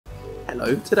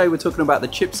Hello, today we're talking about the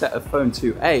chipset of Phone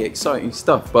 2a, exciting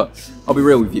stuff, but I'll be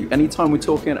real with you, anytime we're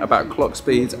talking about clock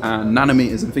speeds and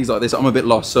nanometers and things like this, I'm a bit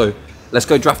lost, so let's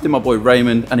go draft in my boy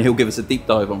Raymond and he'll give us a deep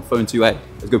dive on Phone 2a.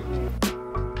 Let's go.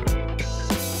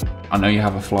 I know you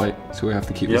have a flight, so we have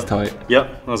to keep this tight.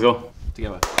 Yep, let's go.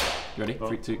 Together. You ready?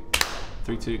 3, 2,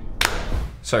 3, 2.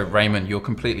 So Raymond, you're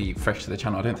completely fresh to the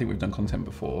channel. I don't think we've done content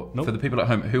before. Nope. For the people at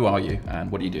home, who are you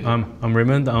and what do you do? I'm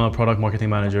Raymond. I'm a product marketing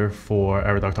manager for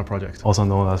Aeroductor project, also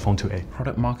known as Phone 2a.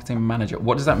 Product marketing manager.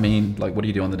 What does that mean? Like, what do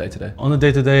you do on the day-to-day? On the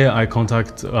day-to-day, I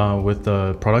contact with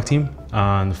the product team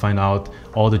and find out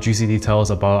all the juicy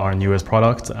details about our newest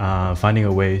product, finding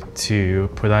a way to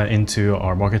put that into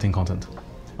our marketing content.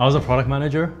 I was a product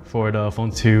manager for the Phone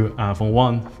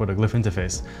 1 for the glyph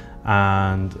interface,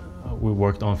 and we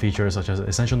worked on features such as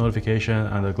essential notification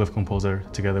and the glyph composer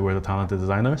together with the talented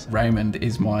designers. Raymond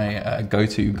is my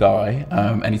go-to guy.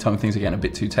 Anytime things are getting a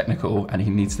bit too technical and he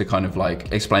needs to kind of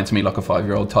like explain to me like a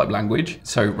 5-year-old type language.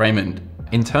 So Raymond,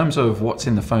 in terms of what's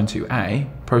in the Phone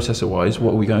 2a, processor-wise,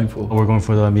 what are we going for? We're going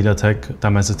for the Mediatek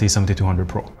Dimensity 7200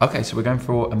 Pro. Okay, so we're going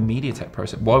for a Mediatek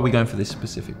processor. Why are we going for this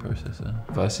specific processor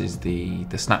versus the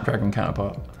Snapdragon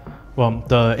counterpart? Well,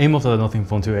 the aim of the Nothing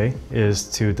Phone 2a is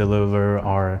to deliver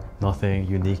our Nothing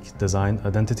unique design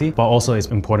identity, but also it's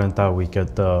important that we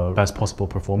get the best possible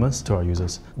performance to our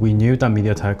users. We knew that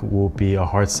Mediatek will be a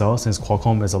hard sell since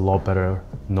Qualcomm is a lot better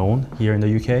known here in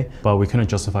the UK, but we couldn't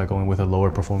justify going with a lower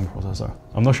performing processor.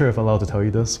 I'm not sure if I'm allowed to tell you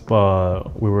this,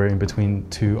 but we were in between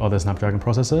 2 other Snapdragon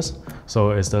processors. So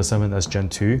it's the 7S Gen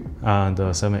 2 and the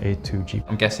 782G.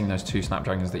 I'm guessing those 2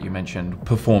 Snapdragons that you mentioned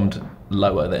performed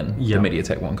lower than the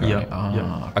Mediatek one currently.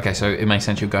 Okay, so it makes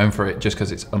sense you're going for it just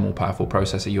because it's a more powerful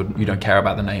processor. You don't care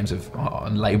about the names of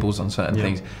and labels on certain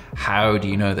things. How do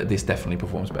you know that this definitely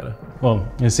performs better? Well,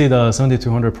 you see the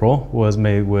 7200 Pro was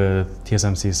made with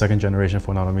TSMC's 2nd generation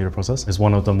 4nm process. It's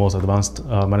one of the most advanced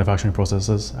manufacturing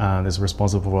processes and is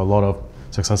responsible for a lot of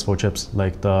successful chips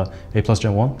like the A+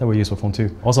 Gen 1 that we use for Phone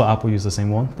 2. Also, Apple used the same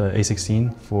one, the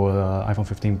A16 for the iPhone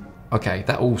 15. Okay,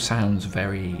 that all sounds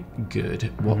very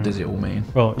good. What does it all mean?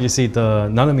 Well, you see the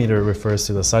nanometer refers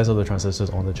to the size of the transistors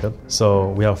on the chip.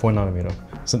 So we have 4nm.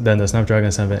 So then the Snapdragon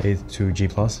 782G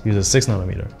Plus uses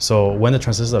 6nm. So when the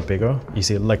transistors are bigger, you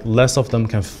see like less of them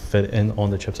can fit in on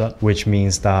the chipset, which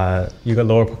means that you get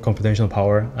lower computational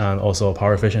power and also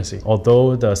power efficiency.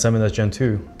 Although the 7S Gen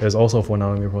 2 is also a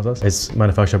 4nm process, it's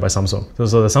manufactured by Samsung.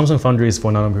 So the Samsung Foundry's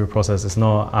 4nm process is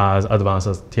not as advanced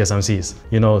as TSMC's.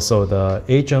 You know, so the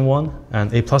 8 Gen 1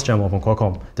 and A+ Gen 1 from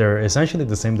Qualcomm, they're essentially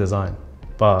the same design,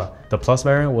 but the Plus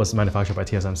variant was manufactured by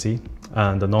TSMC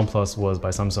and the Non-Plus was by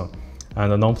Samsung.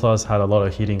 And the Non-Plus had a lot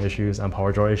of heating issues and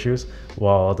power draw issues,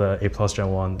 while the A+ Gen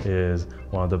 1 is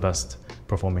one of the best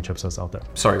performing chipsets out there.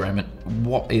 Sorry Raymond,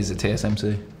 what is a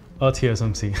TSMC?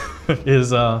 TSMC is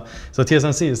so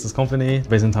TSMC is this company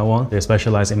based in Taiwan. They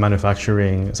specialize in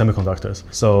manufacturing semiconductors.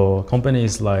 So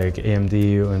companies like AMD,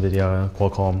 NVIDIA,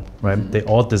 Qualcomm, right? They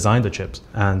all design the chips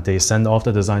and they send off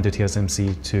the design to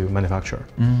TSMC to manufacture.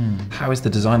 How is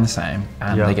the design the same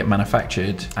and they get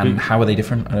manufactured? And how are they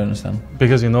different? I don't understand.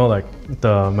 Because you know, like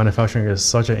the manufacturing is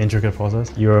such an intricate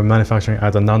process. You're manufacturing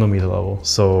at the nanometer level,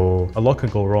 so a lot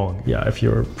could go wrong. Yeah, if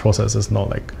your process is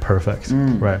not like perfect,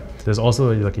 right? There's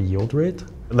also like a yield rate.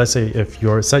 Let's say if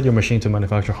you set your machine to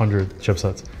manufacture 100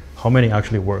 chipsets, how many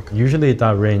actually work? Usually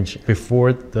that range,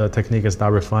 before the technique is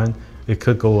that refined, it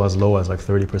could go as low as like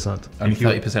 30%. Only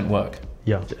 30% work?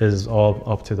 Yeah, it's all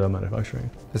up to the manufacturing.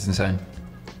 That's insane.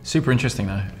 Super interesting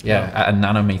though. Yeah, at a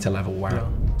nanometer level, wow.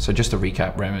 Yeah. So just to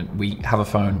recap, Raymond, we have a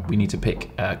phone, we need to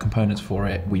pick components for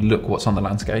it. We look what's on the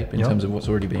landscape in terms of what's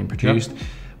already being produced.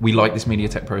 We like this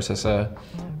Mediatek processor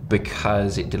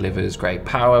because it delivers great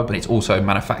power, but it's also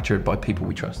manufactured by people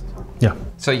we trust. Yeah.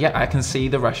 So yeah, I can see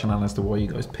the rationale as to why you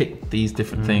guys picked these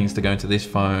different things to go into this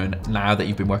phone. Now that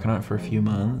you've been working on it for a few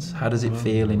months, how does it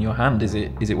feel in your hand? Is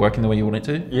it working the way you want it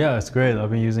to? Yeah, it's great.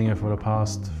 I've been using it for the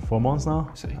past 4 months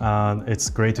now. And it's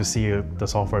great to see the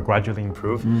software gradually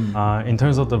improve. In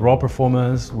terms of the raw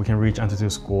performance, we can reach AnTuTu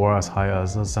score as high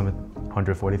as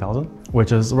 740,000,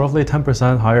 which is roughly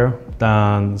 10% higher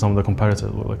than some of the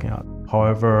competitors we're looking at.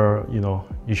 However, you know,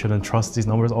 you shouldn't trust these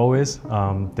numbers always.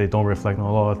 They don't reflect on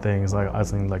a lot of things, like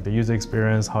as in like the user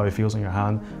experience, how it feels in your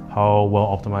hand, how well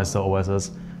optimized the OS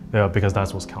is, because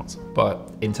that's what counts.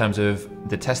 But in terms of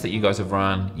the test that you guys have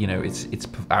run, you know, it's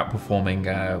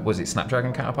outperforming, was it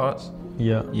Snapdragon counterparts?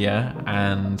 Yeah. Yeah,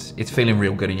 and it's feeling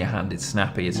real good in your hand. It's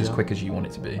snappy. It's as quick as you want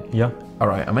it to be. Yeah. All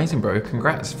right, amazing, bro.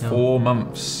 Congrats. 4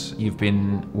 months you've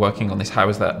been working on this. How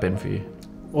has that been for you?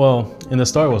 Well, in the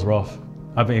start it was rough.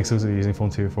 I've been exclusively using phone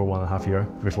 2 for 1.5 years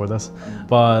before this.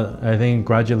 But I think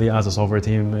gradually as the software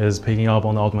team is picking up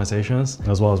on the optimizations,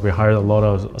 as well as we hired a lot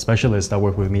of specialists that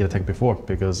worked with Mediatek before,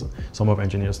 because some of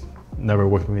engineers never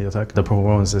worked with Mediatek. The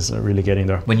performance is really getting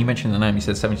there. When you mentioned the name, you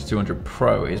said 7200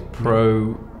 Pro. Is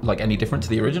Pro like any different to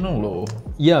the original, or?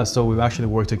 Yeah, so we've actually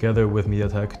worked together with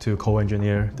Mediatek to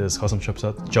co-engineer this custom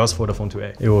chipset just for the phone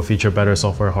 2A. It will feature better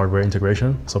software-hardware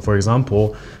integration. So for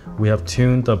example, we have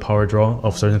tuned the power draw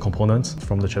of certain components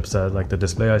from the chipset, like the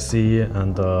display IC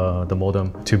and the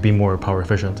modem, to be more power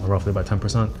efficient, roughly by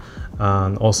 10%.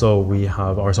 And also we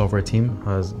have our software team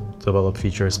has developed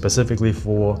features specifically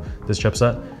for this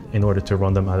chipset in order to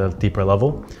run them at a deeper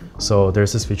level. So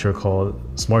there's this feature called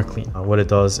SmartClean. What it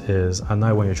does is at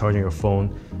night when you're charging your phone,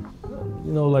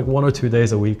 like 1 or 2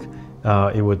 days a week,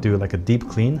 it would do like a deep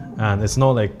clean, and it's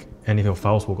not like any of your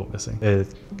files will go missing.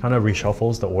 It kind of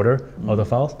reshuffles the order of the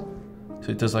files.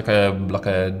 So it does like a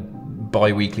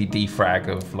bi-weekly defrag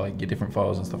of like your different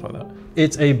files and stuff like that?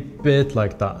 It's a bit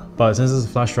like that, but since it's a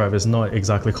flash drive, it's not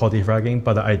exactly called defragging,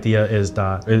 but the idea is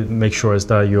that it makes sure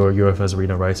that your UFS read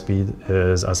and write speed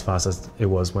is as fast as it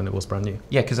was when it was brand new.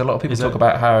 Yeah, because a lot of people talk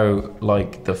about how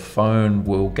like the phone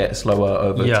will get slower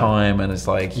over time, and it's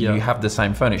like you have the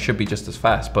same phone, it should be just as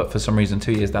fast, but for some reason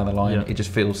 2 years down the line, it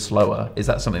just feels slower. Is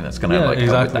that something that's going to help with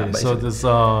that, basically? So there's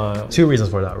 2 reasons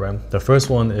for that, right? The first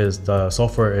one is the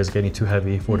software is getting too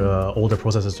heavy for the older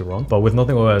processors to run, but with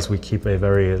Nothing OS, we keep a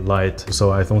very light,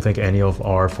 so I don't think any of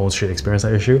our phones should experience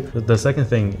that issue. The second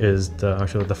thing is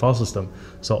actually the file system.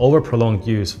 So over prolonged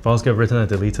use, files get written and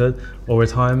deleted. Over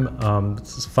time,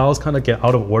 files kind of get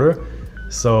out of order.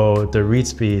 So the read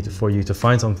speed for you to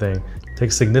find something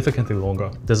takes significantly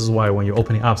longer. This is why when you're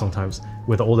opening apps sometimes,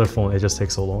 with the older phone, it just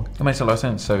takes so long. It makes a lot of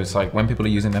sense. So it's like when people are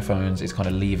using their phones, it's kind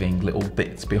of leaving little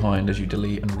bits behind as you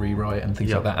delete and rewrite and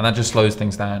things like that. And that just slows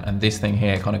things down. And this thing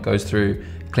here kind of goes through,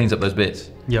 cleans up those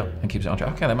bits and keeps it on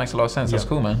track. Okay, that makes a lot of sense. That's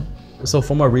cool, man. So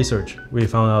from our research, we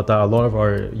found out that a lot of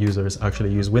our users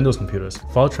actually use Windows computers.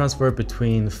 File transfer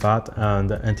between FAT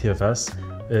and NTFS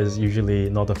is usually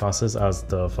not the fastest, as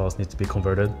the files need to be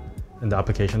converted in the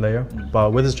application layer.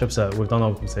 But with this chipset, we've done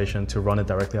optimization to run it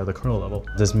directly at the kernel level.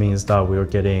 This means that we're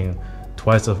getting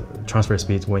twice the transfer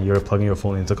speed when you're plugging your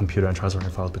phone into the computer and transferring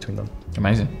files between them.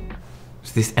 Amazing.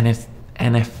 So this NTFS,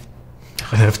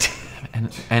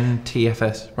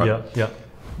 right? Yeah.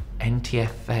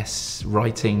 NTFS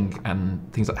writing and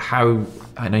things like how,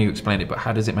 I know you explained it, but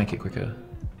how does it make it quicker?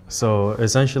 So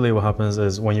essentially what happens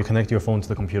is when you connect your phone to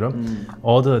the computer,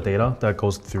 all the data that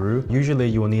goes through, usually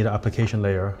you will need an application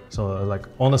layer, so like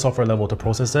on the software level to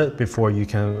process it before you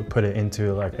can put it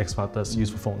into like exFAT that's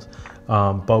used for phones.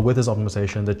 But with this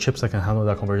optimization, the chipset can handle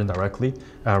that conversion directly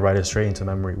and write it straight into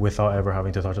memory without ever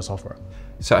having to touch the software.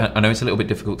 So I know it's a little bit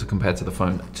difficult to compare to the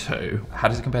phone 2. How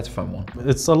does it compare to phone 1?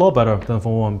 It's a lot better than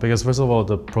phone 1 because first of all,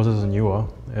 the processor is newer.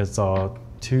 It's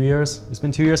 2 years. It's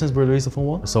been 2 years since we released the phone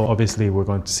 1. So obviously we're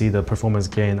going to see the performance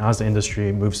gain as the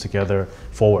industry moves together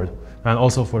forward. And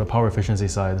also for the power efficiency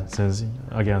side, since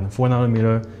again,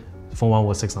 4nm, phone 1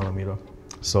 was 6nm.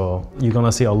 So you're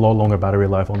gonna see a lot longer battery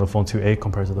life on the phone 2A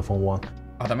compared to the phone 1.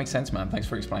 Oh, that makes sense, man. Thanks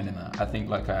for explaining that. I think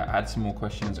like I add some more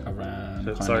questions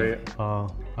around. Sorry, I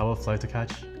have a flight to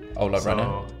catch. Oh, like right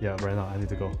now? Yeah, right now I need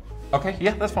to go. Okay,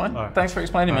 yeah, that's fine. Right. Thanks for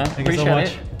explaining, man. Thank Appreciate you so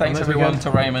much. it. Thanks everyone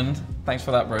to Raymond. Thanks for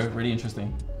that, bro. Really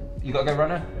interesting. You gotta go right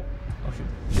now? Okay.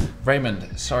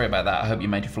 Raymond, sorry about that. I hope you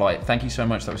made your flight. Thank you so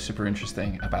much. That was super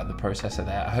interesting about the processor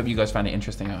there. I hope you guys found it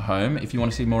interesting at home. If you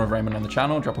want to see more of Raymond on the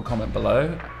channel, drop a comment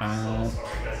below.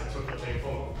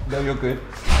 No, you're good.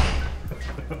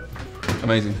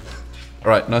 Amazing. All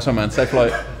right, nice one, man. Safe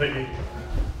flight. Thank you.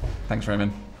 Thanks,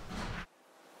 Raymond.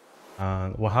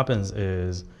 And what happens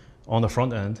is, on the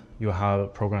front end, you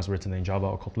have programs written in Java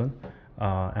or Kotlin,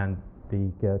 and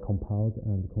they get compiled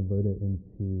and converted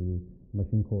into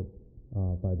machine code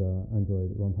by the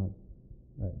Android runtime.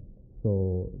 Right.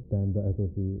 So then the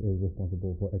SoC is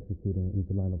responsible for executing each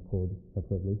line of code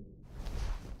separately.